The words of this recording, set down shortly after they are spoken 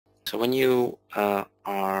So when you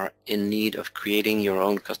are in need of creating your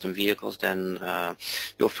own custom vehicles, then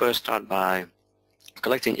you'll first start by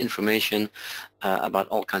collecting information about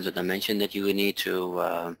all kinds of dimensions that you would need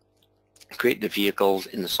to create the vehicles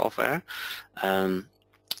in the software.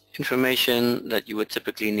 Information that you would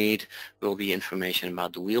typically need will be information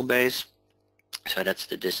about the wheelbase. So that's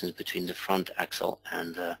the distance between the front axle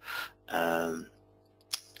and the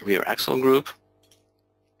rear axle group.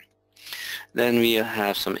 Then we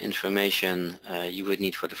have some information you would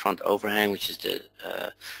need for the front overhang, which is the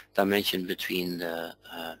dimension between the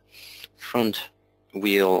front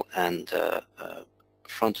wheel and the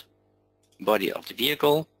front body of the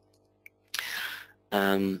vehicle.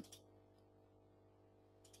 Then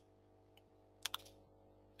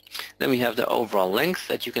we have the overall length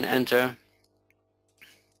that you can enter.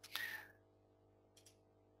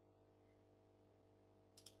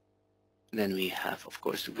 Then we have, of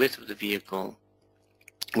course, the width of the vehicle,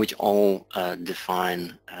 which all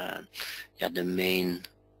define the main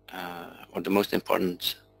or the most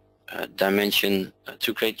important dimension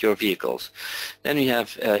to create your vehicles. Then we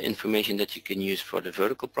have information that you can use for the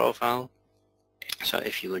vertical profile. So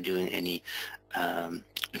if you were doing any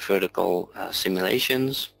vertical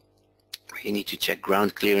simulations, you need to check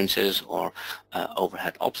ground clearances or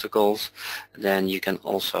overhead obstacles, then you can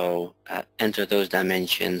also enter those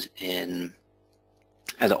dimensions in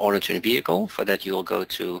the AutoTURN vehicle. For that you will go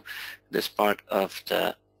to this part of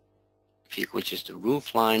the vehicle, which is the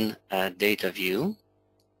roofline data view.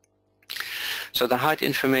 So the height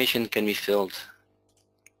information can be filled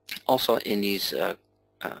also in these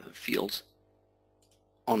fields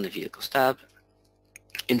on the Vehicles tab.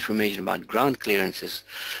 Information about ground clearances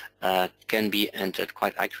can be entered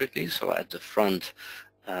quite accurately, so at the front,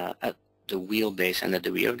 at the wheelbase and at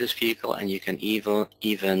the rear of this vehicle, and you can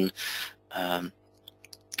even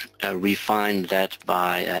refine that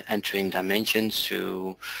by entering dimensions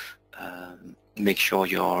to make sure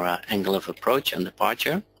your angle of approach and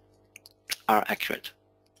departure are accurate.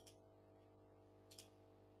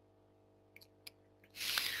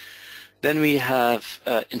 Then we have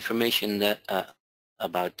information that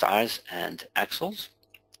about tires and axles.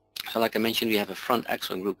 So like I mentioned, we have a front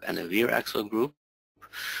axle group and a rear axle group.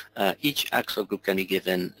 Each axle group can be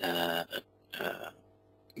given a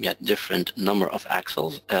different number of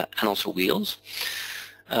axles and also wheels.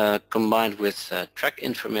 Combined with track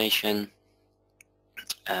information,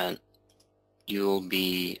 you'll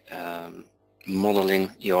be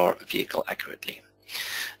modeling your vehicle accurately.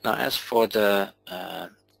 Now as for the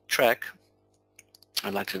track,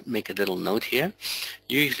 I'd like to make a little note here.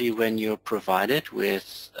 Usually when you're provided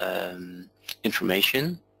with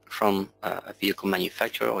information from a vehicle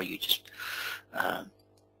manufacturer, or you just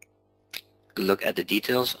look at the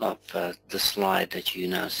details of the slide that you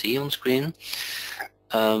now see on screen,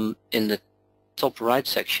 in the top right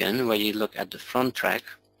section where you look at the front track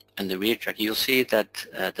and the rear track, you'll see that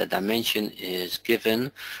the dimension is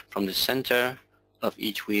given from the center of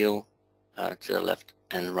each wheel to the left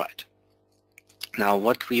and right. Now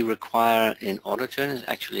what we require in AutoTURN is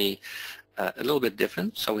actually a little bit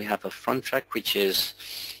different. So we have a front track which is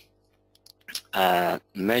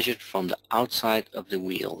measured from the outside of the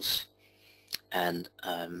wheels, and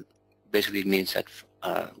basically it means that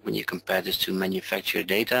when you compare this to manufacturer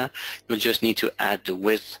data, you'll just need to add the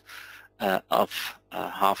width of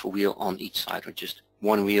half a wheel on each side, or just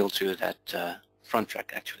one wheel to that front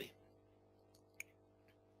track actually.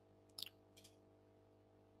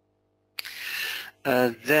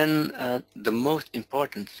 Then the most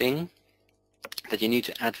important thing that you need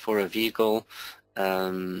to add for a vehicle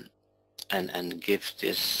and give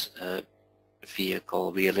this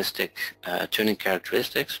vehicle realistic turning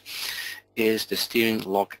characteristics is the steering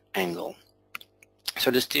lock angle.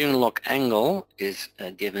 So the steering lock angle is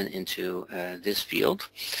given into this field,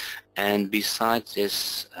 and beside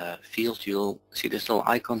this field you'll see this little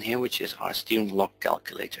icon here, which is our steering lock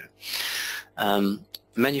calculator.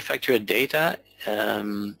 Manufacturer data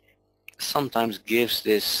sometimes gives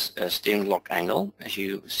this steering lock angle, as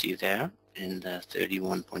you see there, in the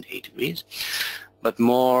 31.8 degrees, but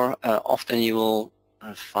more often you will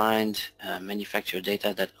find manufacturer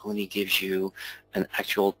data that only gives you an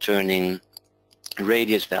actual turning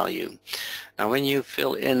radius value. Now when you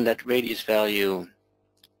fill in that radius value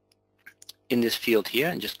in this field here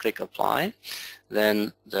and just click apply,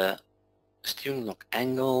 then the steering lock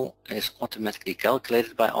angle is automatically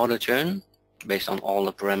calculated by AutoTURN based on all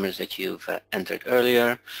the parameters that you've entered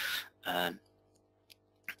earlier,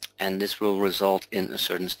 and this will result in a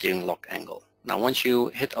certain steering lock angle. Now once you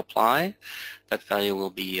hit apply, that value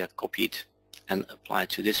will be copied and applied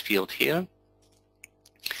to this field here,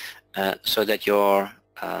 so that your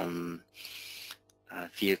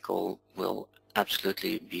vehicle will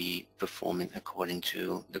absolutely be performing according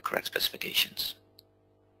to the correct specifications.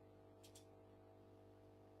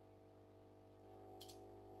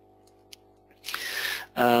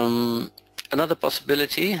 Another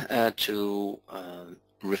possibility to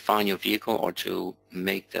refine your vehicle or to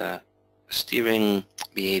make the steering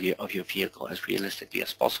behavior of your vehicle as realistically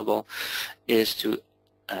as possible is to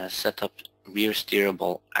set up rear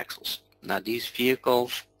steerable axles. Now these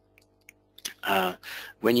vehicles,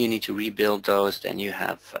 when you need to rebuild those, then you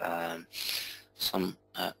have some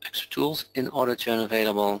extra tools in AutoTURN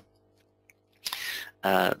available.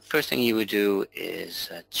 First thing you would do is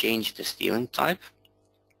change the steering type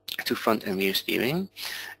to front and rear steering,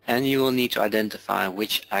 and you will need to identify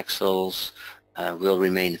which axles will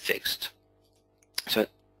remain fixed. So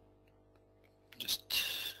just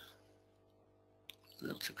a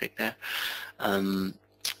little too quick there.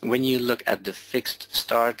 When you look at the fixed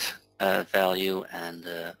start value and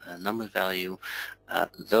the number value,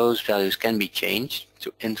 those values can be changed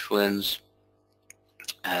to influence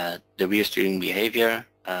the rear steering behavior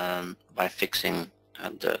by fixing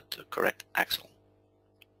the correct axle.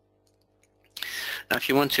 Now if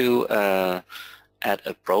you want to add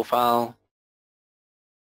a profile,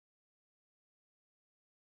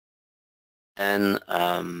 then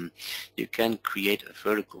you can create a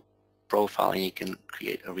vertical profile and you can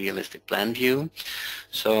create a realistic plan view.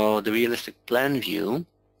 So the realistic plan view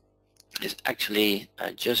is actually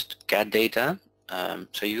just CAD data,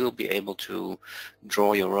 so you will be able to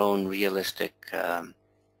draw your own realistic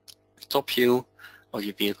top view of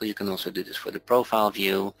your vehicle. You can also do this for the profile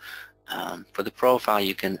view. For the profile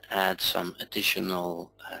you can add some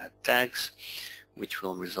additional tags which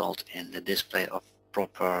will result in the display of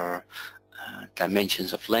proper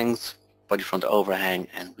dimensions of length, body front overhang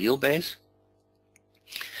and wheelbase.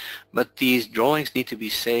 But these drawings need to be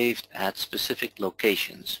saved at specific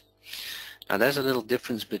locations. Now there's a little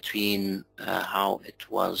difference between how it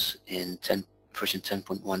was in version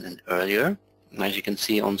 10.1 and earlier. And as you can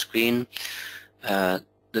see on screen,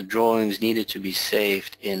 the drawings needed to be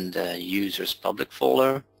saved in the user's public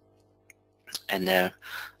folder, and there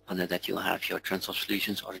under that you'll have your Transoft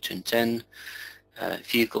Solutions, AutoTURN 10,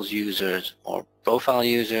 vehicles users or profile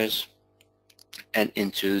users, and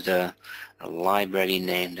into the library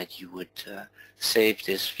name that you would save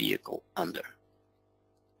this vehicle under.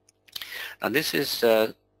 Now this is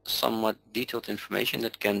somewhat detailed information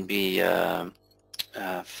that can be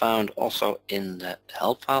found also in the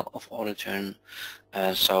help file of AutoTURN.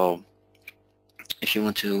 So if you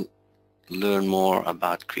want to learn more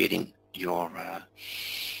about creating your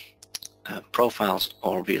profiles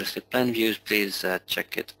or realistic plan views, please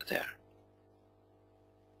check it there.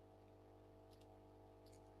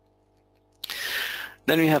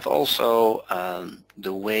 Then we have also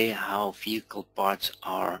the way how vehicle parts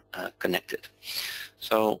are connected.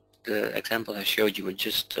 So the example I showed you was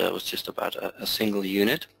just about a single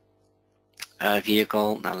unit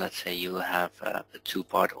vehicle. Now let's say you have a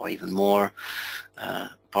two-part or even more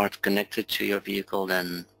part connected to your vehicle,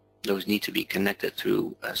 then those need to be connected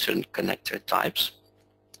through certain connector types.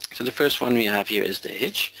 So the first one we have here is the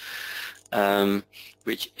hitch,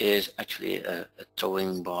 which is actually a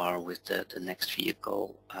towing bar with the next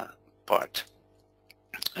vehicle part,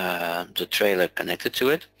 the trailer connected to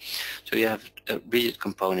it. So you have a rigid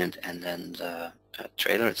component and then the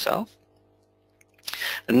trailer itself.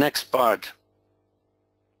 The next part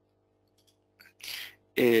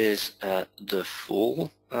is the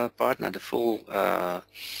full part. Now the full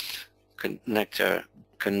connector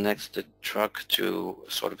connects the truck to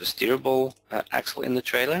sort of a steerable axle in the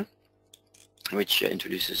trailer, which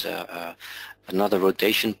introduces another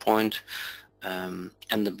rotation point, and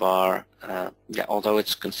the bar, yeah, although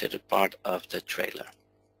it's considered part of the trailer,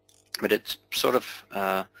 but it sort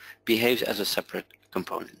of behaves as a separate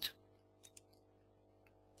component.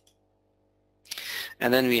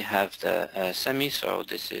 And then we have the semi, so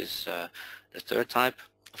this is the third type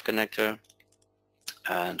of connector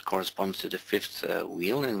and corresponds to the fifth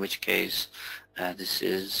wheel, in which case this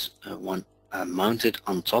is one mounted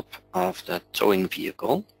on top of the towing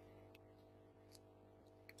vehicle.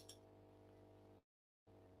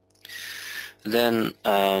 Then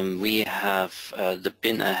we have the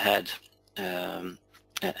pin ahead and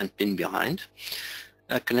pin behind.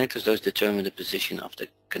 Connectors, those determine the position of the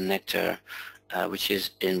connector, which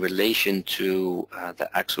is in relation to the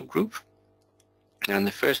axle group. And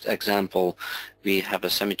the first example, we have a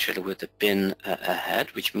semi-trailer with a pin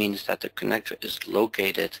ahead, which means that the connector is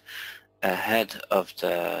located ahead of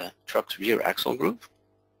the truck's rear axle group.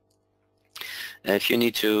 If you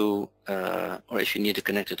need to, or if you need the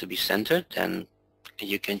connector to be centered, then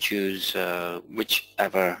you can choose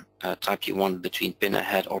whichever type you want between pin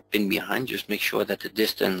ahead or pin behind. Just make sure that the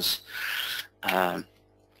distance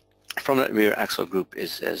from that rear axle group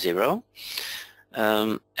is 0.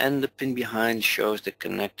 And the pin behind shows the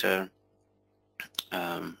connector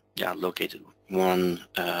located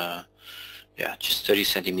just 30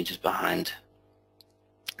 centimeters behind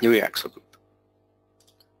the rear axle group.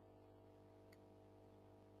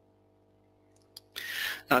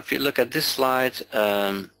 Now if you look at this slide,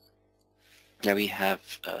 now we have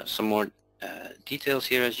some more details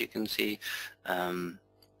here. As you can see,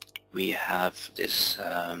 we have this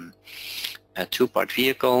a two-part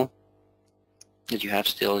vehicle that you have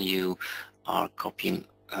still. You are copying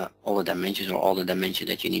all the dimensions, or all the dimensions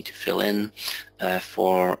that you need to fill in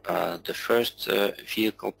for the first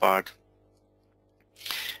vehicle part,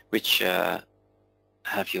 which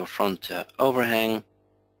have your front overhang.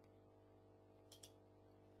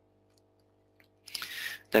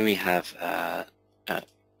 Then we have a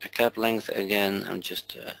cab length again. I'm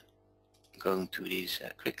just going through these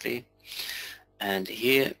quickly. And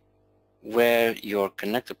here, where your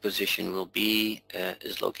connector position will be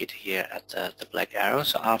is located here at the black arrow.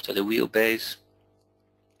 So after the wheelbase,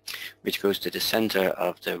 which goes to the center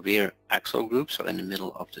of the rear axle group, so in the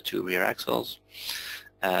middle of the two rear axles.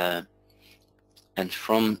 And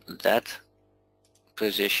from that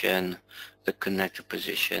position, the connector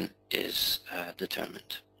position is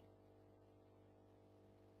determined.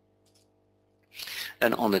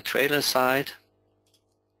 And on the trailer side,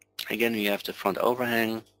 again, we have the front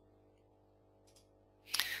overhang,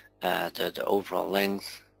 the overall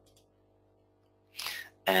length,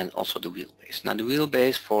 and also the wheelbase. Now the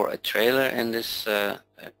wheelbase for a trailer in this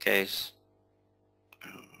case,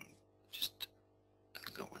 just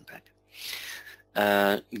go one back,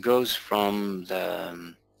 goes from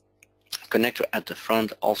the connector at the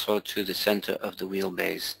front also to the center of the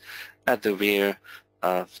wheelbase at the rear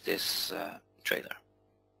of this trailer.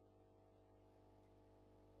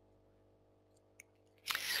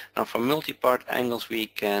 Now for multi-part angles we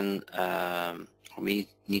can we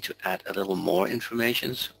need to add a little more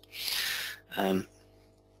information.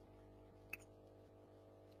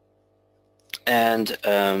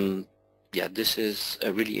 This is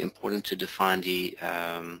really important to define the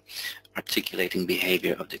articulating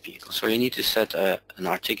behavior of the vehicle. So you need to set an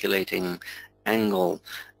articulating angle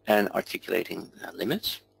and articulating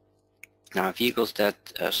limits. Now vehicles that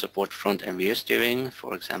support front and rear steering,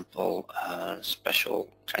 for example special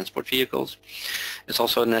transport vehicles, it's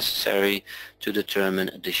also necessary to determine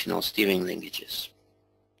additional steering linkages.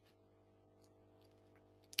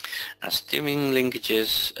 Now steering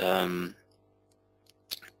linkages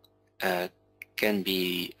can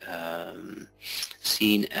be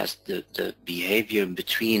seen as the behavior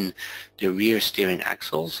between the rear steering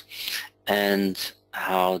axles and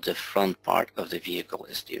how the front part of the vehicle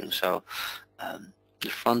is steering. So the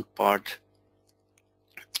front part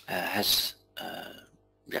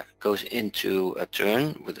goes into a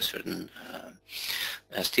turn with a certain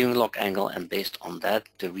steering lock angle, and based on that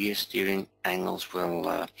the rear steering angles will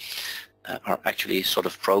are actually sort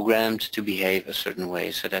of programmed to behave a certain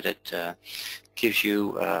way, so that it gives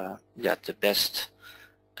you the best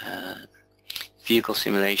vehicle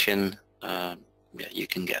simulation you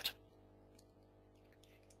can get.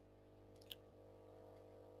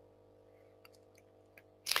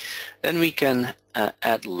 Then we can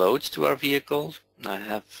add loads to our vehicles. I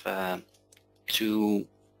have two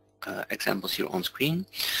examples here on screen.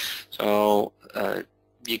 So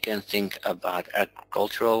you can think about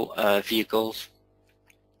agricultural vehicles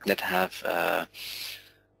that have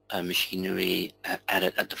machinery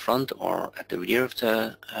added at the front or at the rear of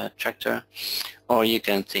the tractor, or you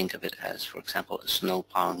can think of it as, for example, a snow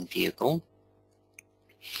plowing vehicle.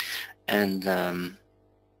 And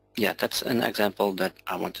that's an example that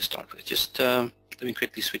I want to start with. Just let me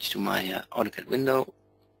quickly switch to my AutoCAD window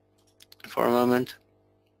for a moment.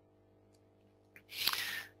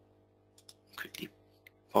 Quickly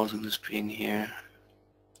pausing the screen here.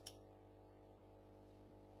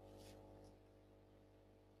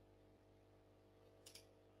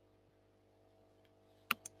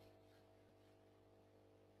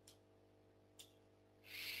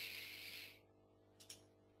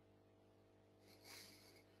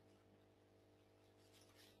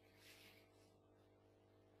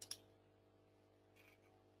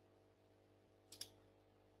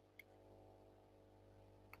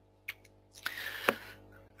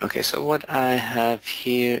 Okay, so what I have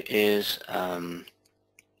here is a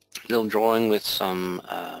little drawing with some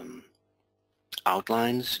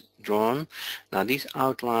outlines drawn. Now these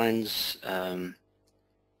outlines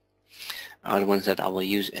are the ones that I will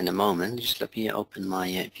use in a moment. Just let me open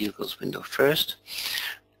my vehicles window first.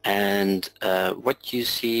 And what you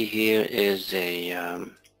see here is a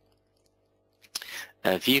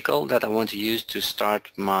vehicle that I want to use to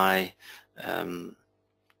start my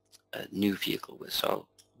new vehicle with. So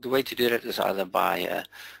the way to do that is either by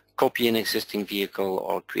copying an existing vehicle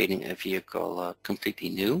or creating a vehicle completely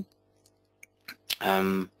new.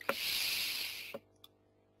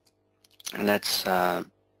 Let's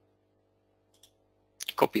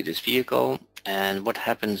copy this vehicle, and what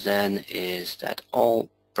happens then is that all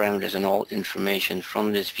parameters and all information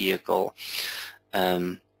from this vehicle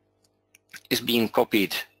is being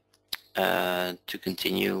copied to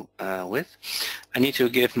continue with. I need to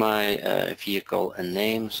give my vehicle a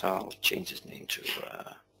name, so I'll change this name to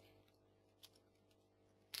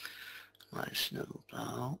my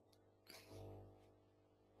snowplow.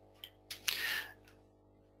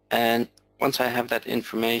 And once I have that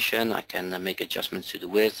information, I can make adjustments to the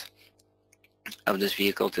width of this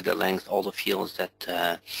vehicle, to the length, all the fields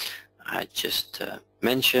that I just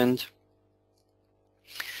mentioned.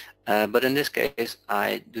 But in this case,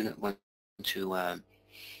 I do not want to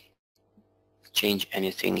change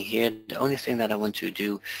anything here. The only thing that I want to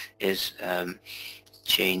do is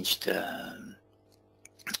change the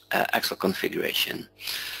axle configuration.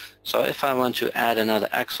 So if I want to add another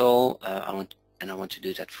axle, I want to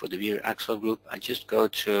do that for the rear axle group, I just go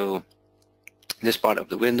to this part of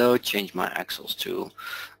the window, change my axles to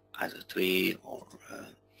either 3 or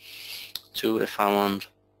 2 if I want.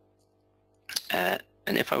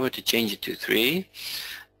 And if I were to change it to 3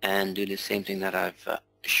 and do the same thing that I've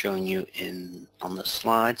shown you on the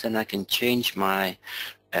slides, then I can change my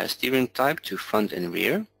steering type to front and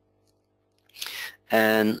rear.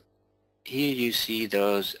 And here you see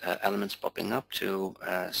those elements popping up to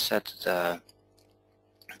set the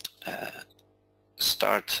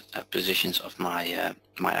start positions of my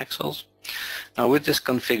my axles. Now with this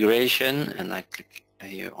configuration, and I click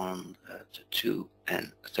here on the 2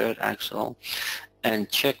 and 3rd axle and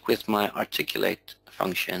check with my articulate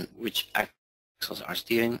function which axles are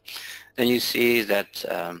steering, then you see that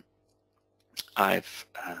I've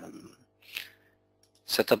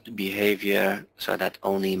set up the behavior so that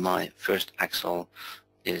only my first axle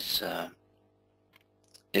is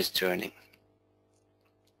turning.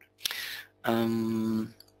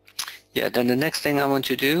 Yeah, then the next thing I want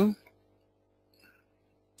to do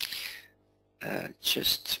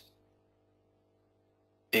just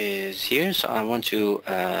is here. So I want to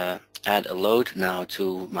add a load now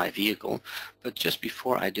to my vehicle, but just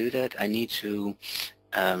before I do that, I need to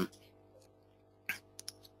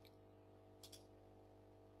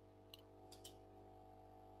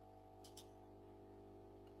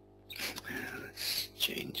let's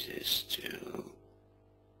change this to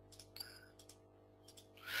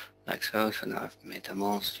like so. So now I've made them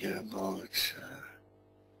all steerable. It's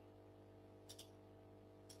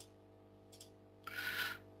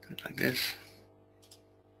do it like this.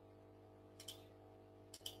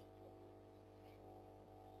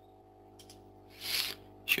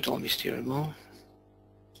 Should all be steerable.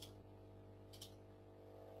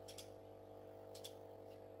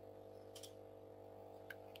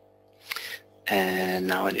 And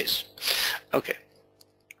now it is. Okay.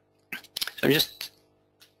 So I'm just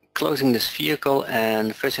closing this vehicle,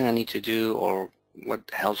 and the first thing I need to do, or what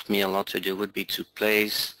helps me a lot to do, would be to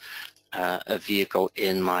place a vehicle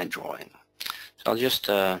in my drawing. So I'll just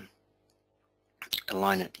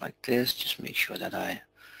align it like this. Just make sure that I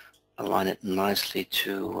align it nicely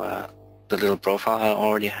to the little profile I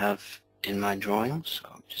already have in my drawing. So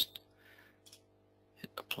just hit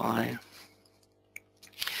apply,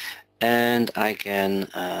 and I can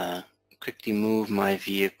quickly move my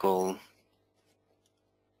vehicle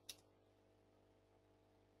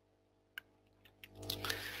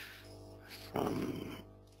from,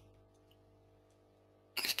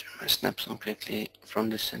 let's turn my snaps on quickly, from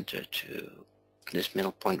the center to this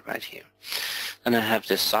middle point right here. And I have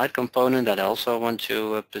this side component that I also want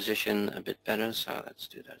to position a bit better, so let's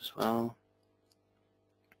do that as well.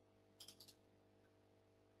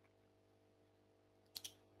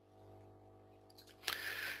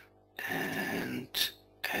 And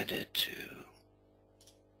add it to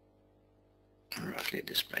roughly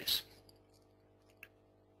this place.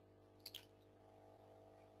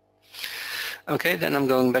 Okay, then I'm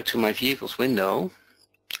going back to my vehicles window,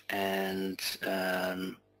 and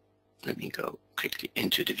let me go quickly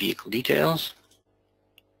into the vehicle details.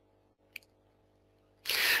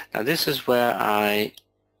 Now this is where I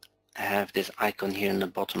have this icon here in the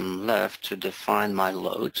bottom left to define my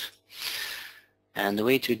load. And the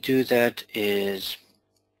way to do that is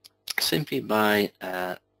simply by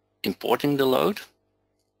importing the load,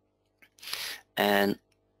 and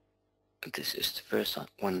this is the first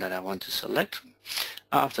one that I want to select.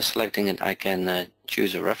 After selecting it, I can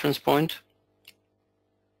choose a reference point,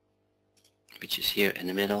 which is here in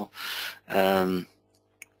the middle, and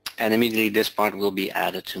immediately this part will be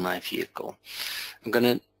added to my vehicle. I'm going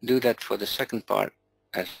to do that for the second part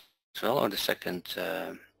as well, or the second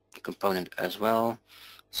component as well.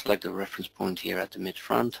 Select the reference point here at the mid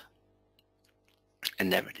front,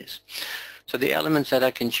 and there it is. So the elements that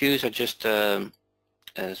I can choose are just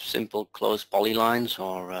simple closed polylines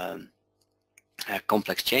or a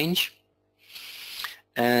complex change.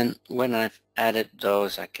 And when I've added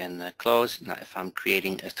those, I can close. Now if I'm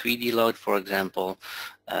creating a 3D load, for example,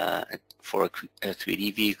 for a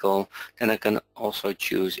 3D vehicle, then I can also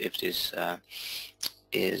choose if this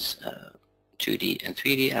is 2D and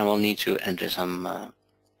 3D. I will need to enter some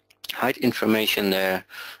height information there,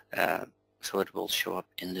 so it will show up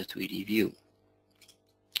in the 3D view.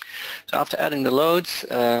 So after adding the loads,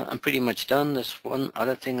 I'm pretty much done. There's one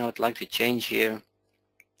other thing I would like to change here,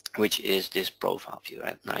 which is this profile view.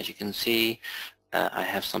 Right now, as you can see, I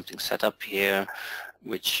have something set up here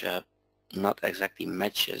which not exactly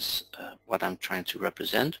matches what I'm trying to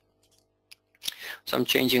represent. So I'm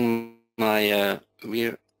changing my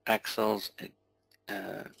rear axles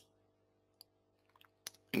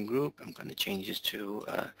in group. I'm going to change this to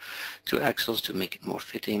 2 axles to make it more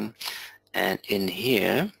fitting. And in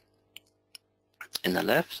here, in the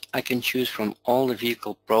left, I can choose from all the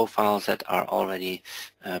vehicle profiles that are already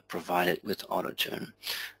provided with AutoTURN.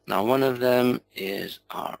 Now one of them is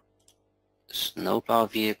our snowplow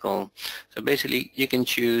vehicle. So basically you can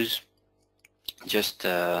choose just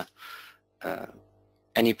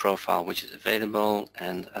any profile which is available,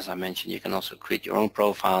 and as I mentioned, you can also create your own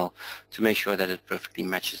profile to make sure that it perfectly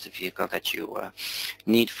matches the vehicle that you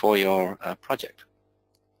need for your project.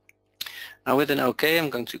 Now with an OK, I'm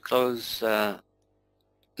going to close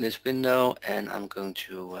this window, and I'm going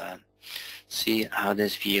to see how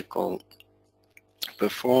this vehicle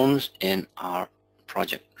performs in our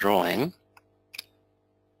project drawing.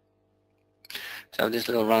 So this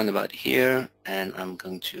little roundabout here, and I'm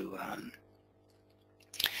going to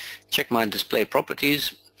check my display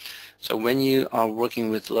properties. So when you are working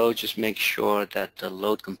with load, just make sure that the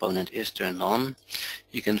load component is turned on.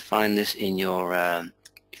 You can find this in your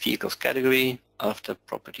vehicles category of the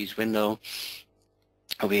properties window,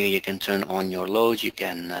 where you can turn on your load. You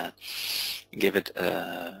can give it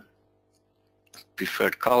a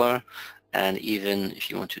preferred color, and even if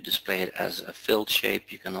you want to display it as a filled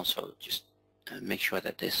shape, you can also just make sure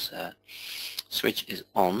that this switch is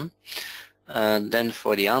on. Then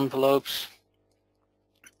for the envelopes,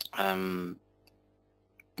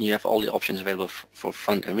 you have all the options available for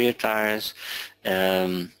front and rear tires,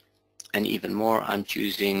 and even more. I'm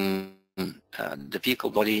choosing the vehicle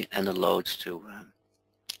body and the loads to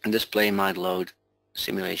display my load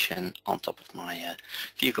simulation on top of my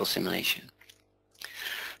vehicle simulation.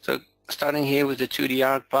 So starting here with the 2D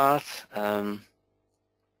arc path,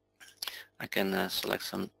 I can select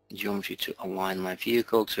some geometry to align my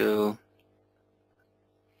vehicle to.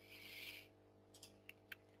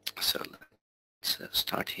 So let's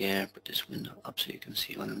start here, put this window up so you can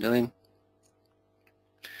see what I'm doing.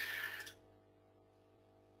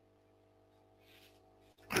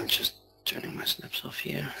 I'm just turning my snaps off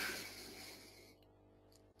here.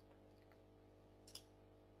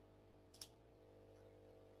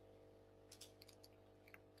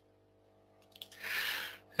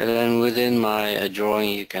 And then within my drawing,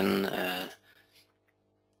 you can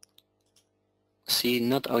see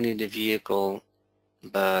not only the vehicle,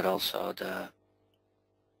 but also the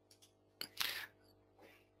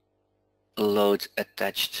loads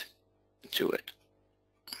attached to it.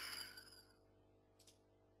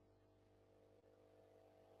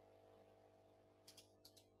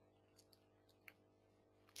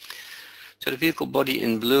 So the vehicle body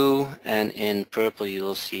in blue, and in purple you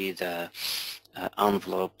will see the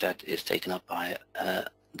envelope that is taken up by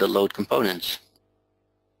the load components.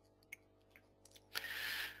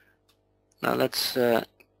 Now let's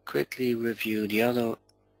quickly review the other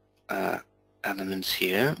elements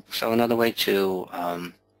here. So another way to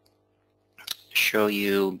show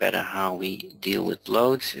you better how we deal with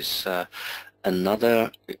loads is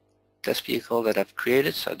another test vehicle that I've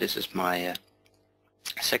created. So this is my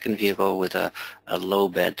second vehicle with a low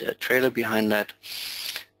bed trailer behind that.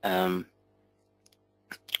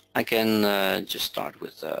 I can just start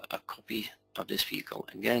with a copy of this vehicle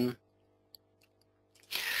again,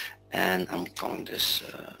 and I'm calling this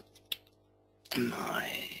my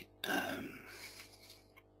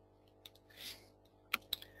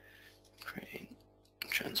crane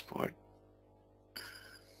transport.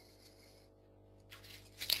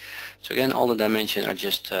 So again, all the dimensions are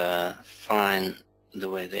just fine the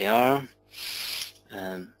way they are.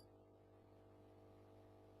 There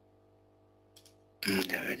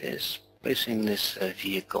it is. Placing this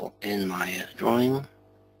vehicle in my drawing.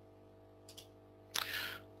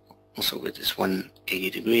 Also with this 180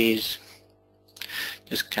 degrees.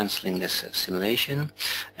 Just cancelling this simulation.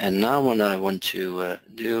 And now what I want to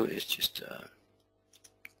do is just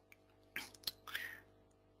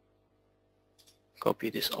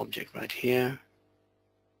copy this object right here.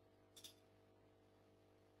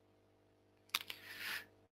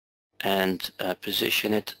 And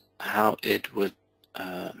position it how it would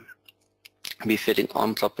be fitting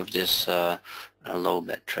on top of this low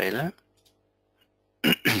bed trailer.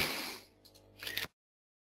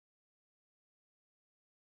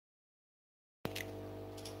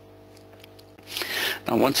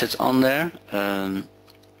 Now once it's on there and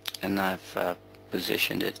I've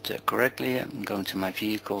positioned it correctly, I'm going to my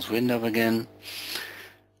vehicles window again.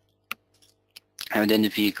 And within the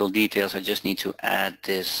vehicle details I just need to add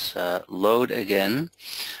this load again.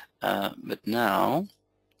 But now,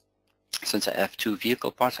 since I have two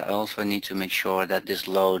vehicle parts, I also need to make sure that this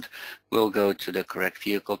load will go to the correct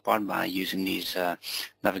vehicle part by using these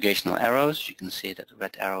navigational arrows. You can see that the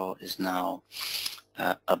red arrow is now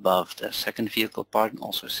above the second vehicle part, and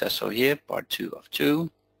also says so here, part 2 of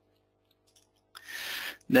 2.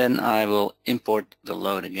 Then I will import the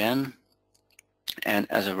load again, and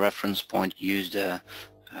as a reference point use the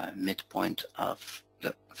midpoint of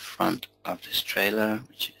the front of this trailer,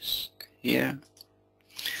 which is here,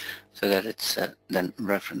 so that it's then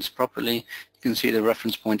referenced properly. You can see the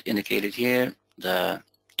reference point indicated here. The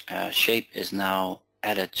shape is now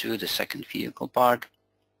added to the second vehicle part,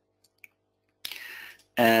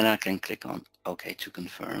 and I can click on OK to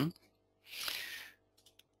confirm.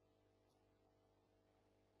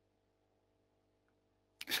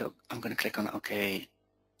 So I'm going to click on OK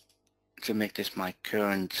to make this my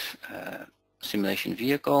current simulation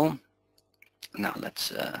vehicle. Now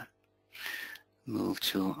let's move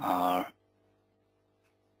to our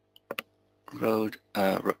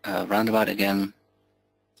roundabout again.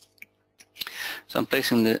 So I'm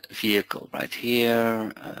placing the vehicle right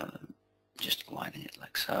here, just aligning it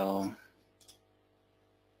like so,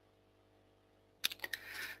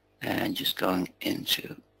 and just going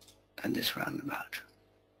into this roundabout.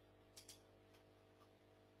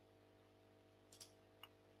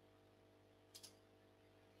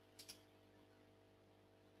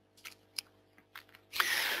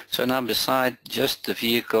 So now beside just the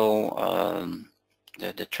vehicle,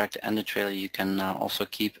 the tractor and the trailer, you can now also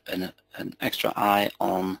keep an extra eye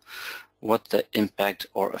on what the impact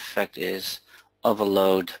or effect is of a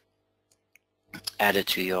load added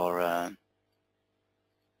to your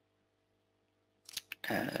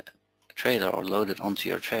trailer or loaded onto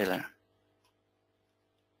your trailer.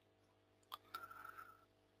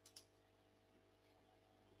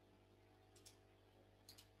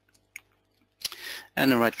 And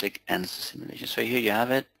then right click ends the simulation. So here you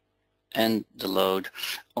have it, and the load,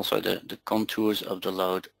 also the contours of the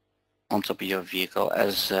load on top of your vehicle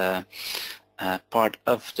as part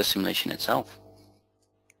of the simulation itself.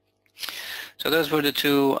 So those were the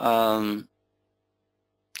two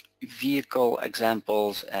vehicle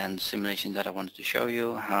examples and simulation that I wanted to show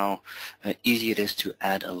you, how easy it is to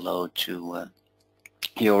add a load to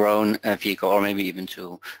your own vehicle, or maybe even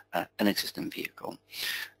to an existing vehicle.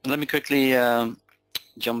 Let me quickly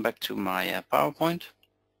jump back to my PowerPoint.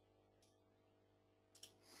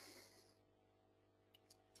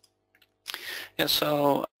 Yeah,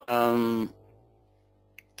 so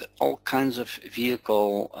all kinds of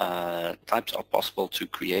vehicle types are possible to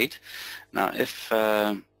create. Now, if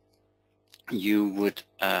you would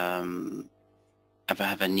ever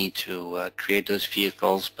have a need to create those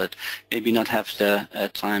vehicles, but maybe not have the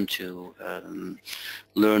time to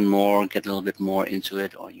learn more, get a little bit more into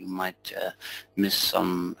it, or you might miss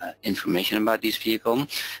some information about these vehicles,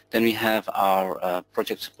 then we have our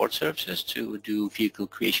project support services to do vehicle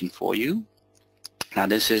creation for you. Now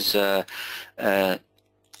this is a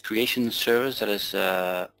creation service that is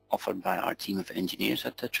offered by our team of engineers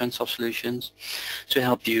at the Transoft Solutions to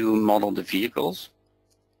help you model the vehicles,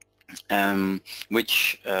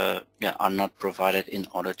 which are not provided in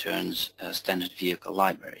AutoTURN's standard vehicle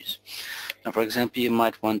libraries. Now, for example, you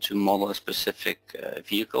might want to model a specific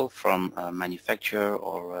vehicle from a manufacturer,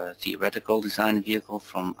 or a theoretical design vehicle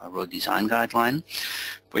from a road design guideline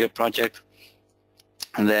for your project.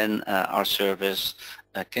 And then our service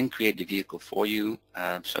can create the vehicle for you,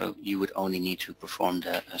 so you would only need to perform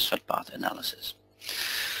the subpath analysis.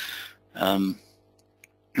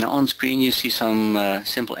 Now on screen you see some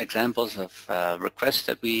simple examples of requests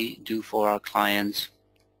that we do for our clients,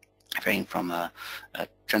 varying from a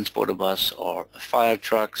transporter bus or fire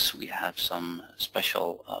trucks. We have some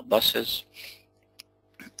special buses,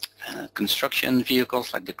 construction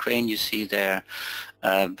vehicles like the crane you see there,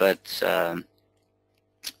 but a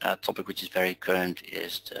topic which is very current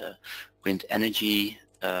is the wind energy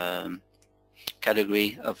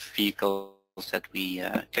category of vehicles that we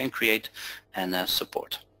can create and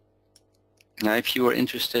support. Now, if you are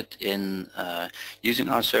interested in using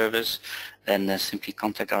our service, then simply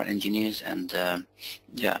contact our engineers, and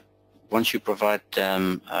once you provide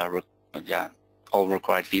them all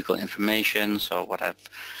required vehicle information, so what I've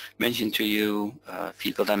mentioned to you,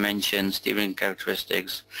 vehicle dimensions, steering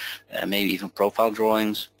characteristics, maybe even profile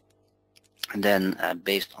drawings, and then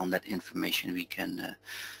based on that information we can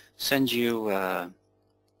send you a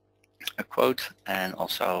quote and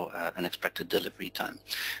also an expected delivery time.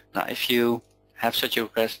 Now, if you have such a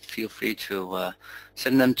request, feel free to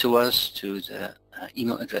send them to us to the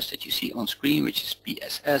email address that you see on screen, which is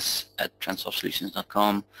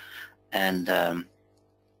bss@transoftsolutions.com, and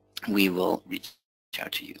we will reach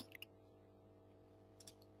out to you.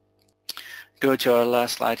 Go to our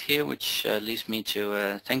last slide here, which leads me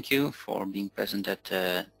to thank you for being present at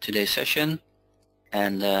today's session,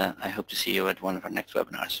 and I hope to see you at one of our next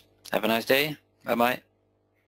webinars. Have a nice day. Bye-bye.